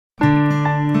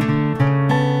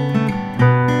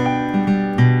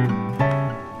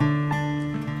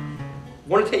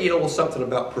tell you a little something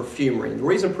about perfumery. The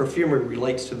reason perfumery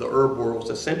relates to the herb world is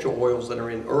essential oils that are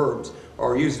in herbs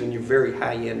are used in your very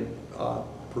high-end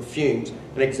perfumes.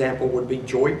 An example would be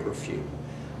Joy perfume.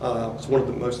 It's one of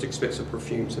the most expensive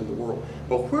perfumes in the world.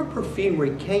 But where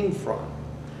perfumery came from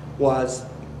was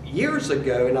years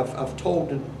ago, and I've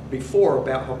told before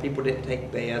about how people didn't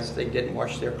take baths, they didn't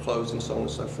wash their clothes, and so on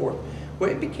and so forth. Well,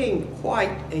 it became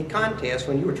quite a contest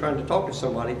when you were trying to talk to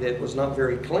somebody that was not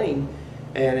very clean,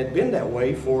 and had been that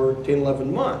way for 10,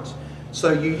 11 months.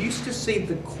 So you used to see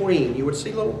the queen. You would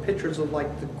see little pictures of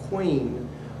like the queen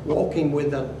walking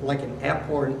with like an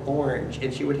apple or an orange,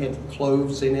 and she would have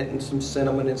cloves in it and some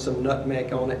cinnamon and some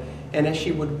nutmeg on it. And as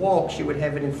she would walk, she would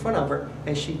have it in front of her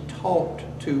as she talked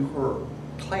to her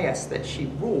class that she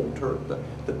ruled,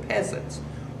 the peasants.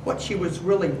 What she was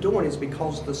really doing is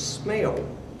because the smell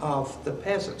of the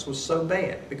peasants was so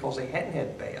bad, because they hadn't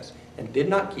had baths and did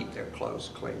not keep their clothes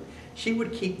clean, she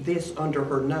would keep this under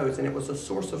her nose, and it was a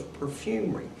source of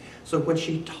perfumery. So when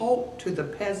she talked to the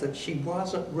peasants, she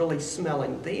wasn't really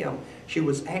smelling them. She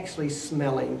was actually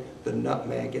smelling the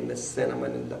nutmeg and the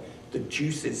cinnamon and the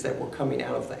juices that were coming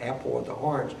out of the apple or the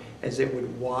orange as it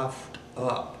would waft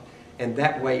up. And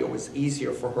that way it was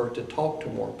easier for her to talk to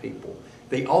more people.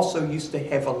 They also used to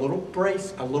have a little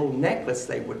a little necklace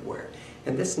they would wear.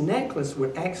 And this necklace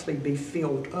would actually be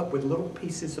filled up with little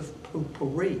pieces of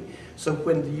potpourri. So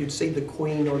when you'd see the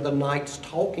queen or the knights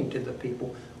talking to the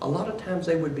people, a lot of times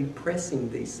they would be pressing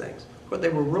these things. What they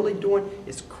were really doing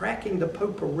is cracking the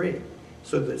potpourri.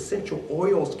 So the essential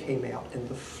oils came out and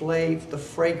the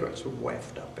fragrance would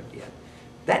waft up again.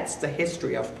 That's the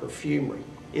history of perfumery.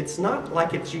 It's not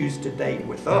like it's used today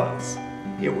with us.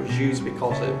 It was used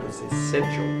because it was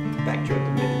essential back during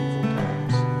the medieval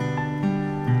times.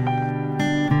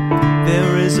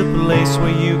 There is a place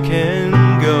where you can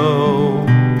go,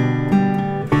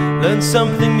 learn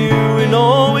something new and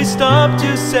always stop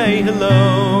to say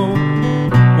hello.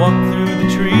 Walk through the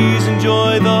trees,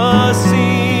 enjoy the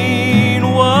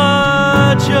scene,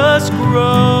 watch us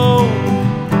grow.